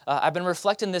I've been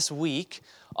reflecting this week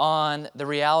on the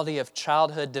reality of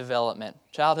childhood development.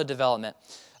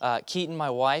 Keaton, my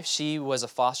wife, she was a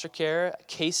foster care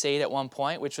case aide at one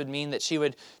point, which would mean that she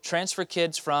would transfer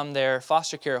kids from their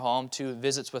foster care home to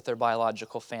visits with their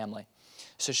biological family.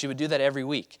 So she would do that every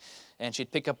week, and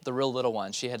she'd pick up the real little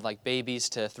ones. She had like babies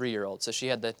to 3-year-olds, so she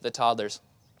had the toddlers.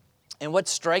 And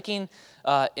what's striking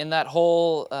in that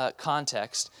whole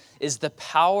context is the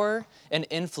power and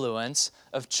influence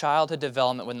of childhood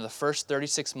development within the first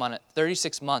 36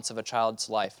 months of a child's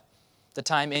life. The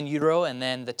time in utero and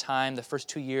then the first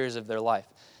 2 years of their life.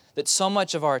 That so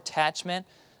much of our attachment,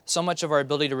 so much of our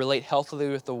ability to relate healthily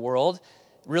with the world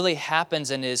really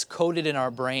happens and is coded in our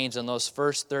brains in those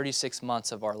first 36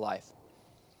 months of our life.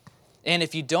 And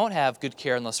if you don't have good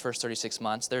care in those first 36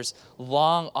 months, there's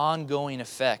long ongoing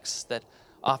effects that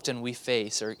often we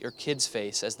face or your kids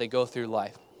face as they go through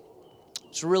life.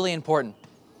 It's really important.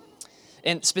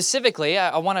 And specifically,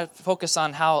 I want to focus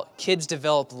on how kids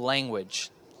develop language.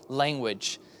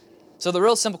 So the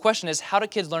real simple question is, how do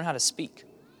kids learn how to speak?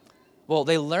 Well,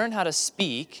 they learn how to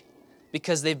speak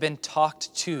because they've been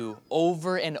talked to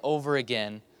over and over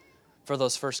again for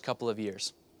those first couple of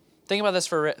years. Think about this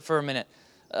for a minute.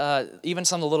 Even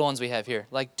some of the little ones we have here,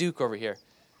 like Duke over here.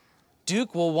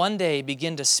 Duke will one day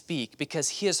begin to speak because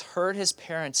he has heard his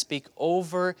parents speak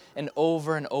over and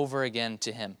over and over again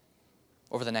to him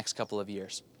over the next couple of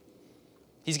years.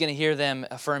 He's going to hear them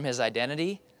affirm his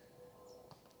identity,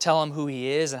 tell him who he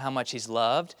is and how much he's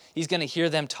loved. He's going to hear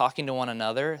them talking to one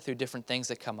another through different things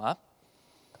that come up.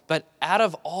 But out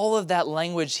of all of that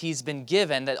language he's been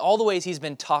given, that all the ways he's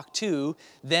been talked to,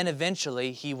 then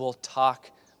eventually he will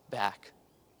talk back.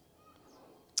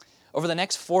 Over the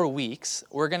next 4 weeks,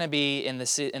 we're going to be in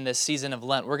this season of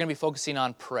Lent, we're going to be focusing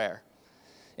on prayer.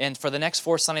 And for the next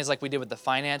 4 Sundays, like we did with the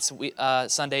finance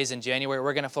Sundays in January,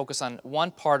 we're going to focus on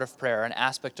one part of prayer, an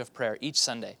aspect of prayer each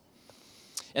Sunday.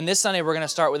 And this Sunday, we're going to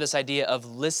start with this idea of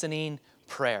listening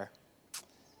prayer.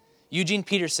 Eugene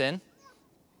Peterson,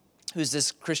 who's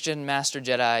this Christian master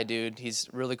Jedi dude, he's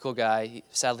a really cool guy.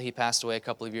 Sadly, he passed away a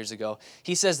couple of years ago.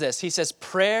 He says this, he says,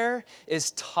 prayer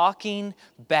is talking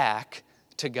back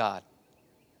to God.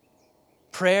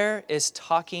 Prayer is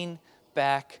talking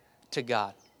back to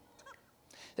God.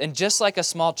 And just like a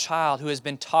small child who has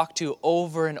been talked to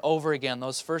over and over again,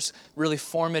 those first really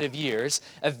formative years,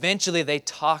 eventually they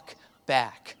talk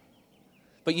back.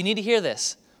 But you need to hear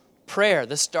this. Prayer,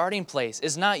 the starting place,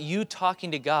 is not you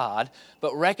talking to God,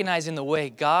 but recognizing the way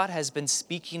God has been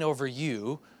speaking over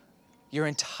you your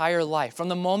entire life. From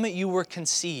the moment you were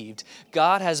conceived,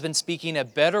 God has been speaking a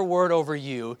better word over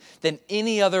you than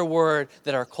any other word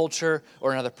that our culture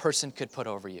or another person could put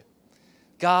over you.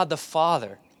 God the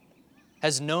Father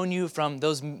has known you from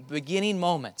those beginning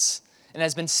moments and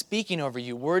has been speaking over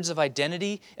you words of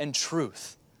identity and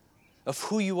truth of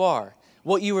who you are,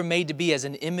 what you were made to be as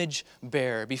an image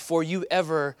bearer before you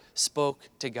ever spoke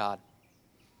to God.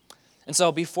 And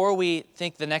so before we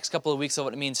think the next couple of weeks of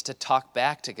what it means to talk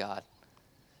back to God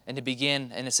and to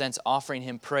begin, in a sense, offering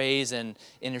Him praise and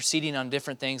interceding on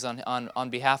different things on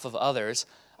behalf of others,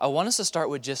 I want us to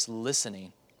start with just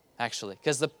listening, actually,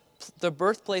 because the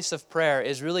birthplace of prayer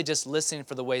is really just listening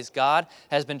for the ways God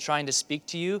has been trying to speak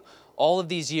to you all of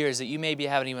these years that you maybe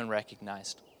haven't even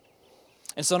recognized.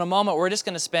 And so in a moment, we're just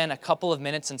going to spend a couple of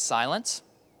minutes in silence.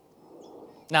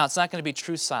 Now, it's not going to be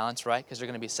true silence, right? Because there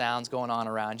are going to be sounds going on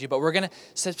around you. But we're going to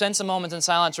spend some moments in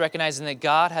silence recognizing that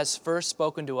God has first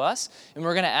spoken to us. And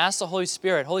we're going to ask the Holy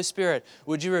Spirit,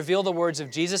 would you reveal the words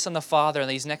of Jesus and the Father in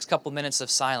these next couple minutes of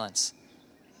silence?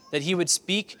 That He would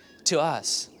speak to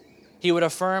us. He would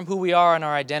affirm who we are and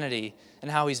our identity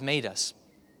and how He's made us.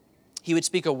 He would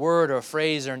speak a word or a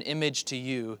phrase or an image to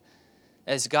you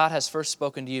as God has first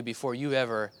spoken to you before you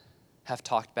ever have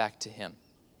talked back to Him.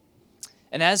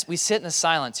 And as we sit in the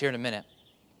silence here in a minute,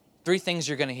 3 things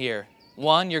you're going to hear.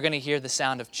 1, you're going to hear the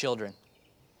sound of children.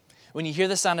 When you hear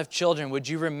the sound of children, would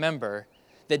you remember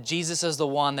that Jesus is the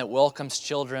one that welcomes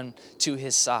children to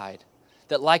His side?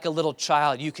 That like a little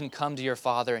child, you can come to your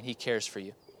Father and He cares for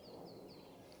you.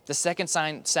 The second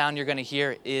sound you're going to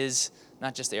hear is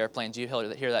not just the airplanes. You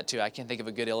hear that too. I can't think of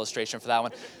a good illustration for that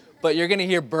one. But you're going to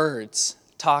hear birds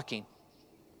talking.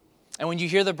 And when you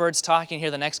hear the birds talking here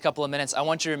the next couple of minutes, I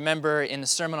want you to remember in the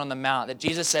Sermon on the Mount that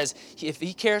Jesus says, if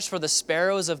He cares for the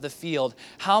sparrows of the field,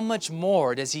 how much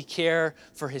more does He care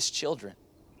for His children?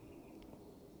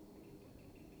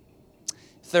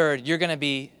 Third, you're going to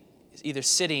be either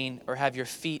sitting or have your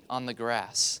feet on the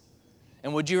grass.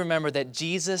 And would you remember that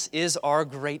Jesus is our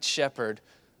great shepherd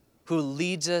who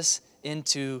leads us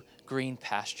into green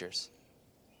pastures?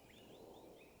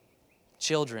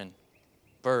 Children,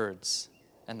 birds,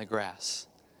 and the grass.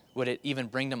 would it even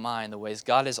bring to mind the ways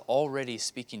God is already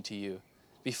speaking to you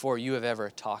before you have ever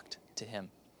talked to him.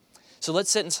 So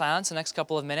let's sit in silence the next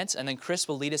couple of minutes, and then Chris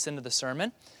will lead us into the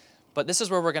sermon. But this is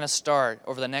where we're going to start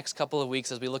over the next couple of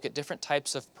weeks as we look at different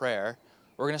types of prayer.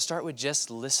 We're going to start with just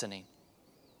listening.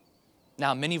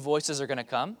 Now, many voices are going to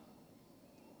come.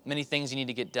 Many things you need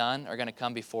to get done are going to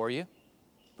come before you.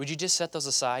 Would you just set those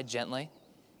aside gently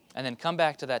and then come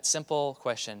back to that simple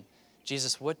question,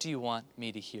 Jesus, what do you want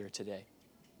me to hear today?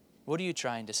 What are you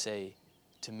trying to say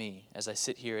to me as I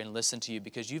sit here and listen to you,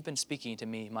 because you've been speaking to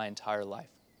me my entire life?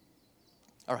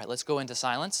 All right, let's go into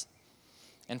silence.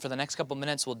 And for the next couple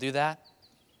minutes, we'll do that.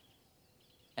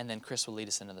 And then Chris will lead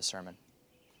us into the sermon.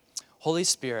 Holy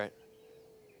Spirit,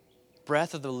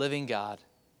 breath of the living God,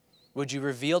 would you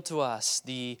reveal to us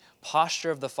the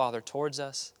posture of the Father towards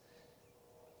us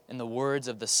and the words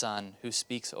of the Son who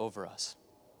speaks over us?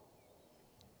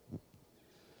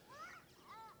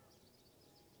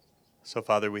 So,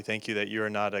 Father, we thank you that you are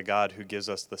not a God who gives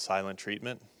us the silent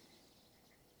treatment,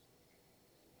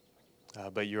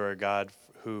 but you are a God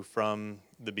who from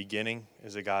the beginning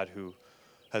is a God who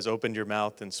has opened your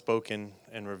mouth and spoken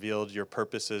and revealed your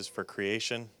purposes for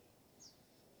creation.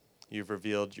 You've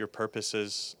revealed your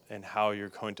purposes and how you're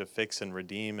going to fix and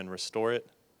redeem and restore it.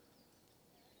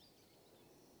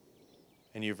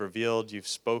 And you've revealed, you've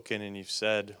spoken, and you've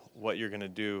said what you're going to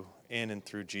do in and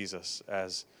through Jesus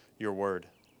as your word.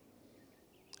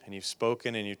 And you've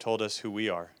spoken and you told us who we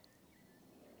are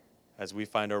as we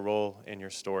find our role in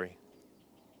your story.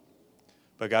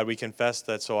 But God, we confess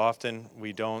that so often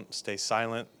we don't stay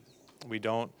silent. We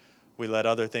let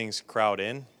other things crowd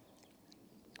in.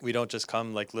 We don't just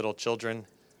come like little children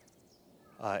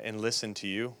and listen to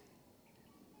you.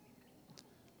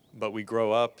 But we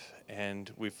grow up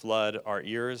and we flood our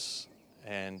ears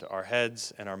and our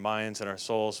heads and our minds and our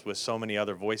souls with so many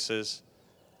other voices.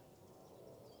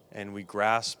 And we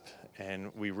grasp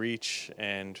and we reach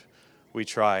and we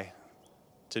try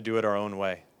to do it our own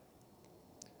way.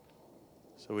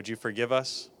 So would you forgive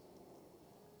us?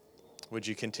 Would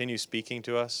you continue speaking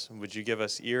to us? Would you give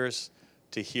us ears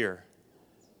to hear?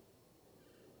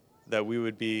 That we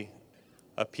would be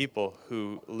a people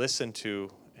who listen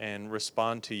to and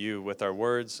respond to you with our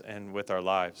words and with our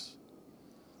lives.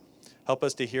 Help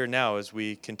us to hear now as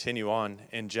we continue on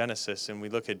in Genesis and we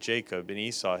look at Jacob and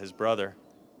Esau, his brother,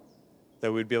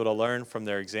 that we'd be able to learn from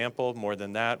their example. More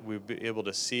than that, we'd be able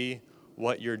to see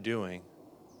what you're doing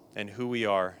and who we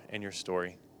are in your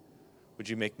story. Would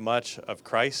you make much of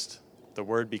Christ, the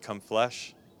Word become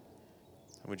flesh?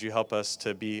 Would you help us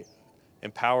to be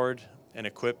empowered and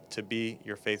equipped to be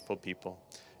your faithful people?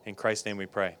 In Christ's name we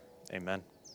pray. Amen.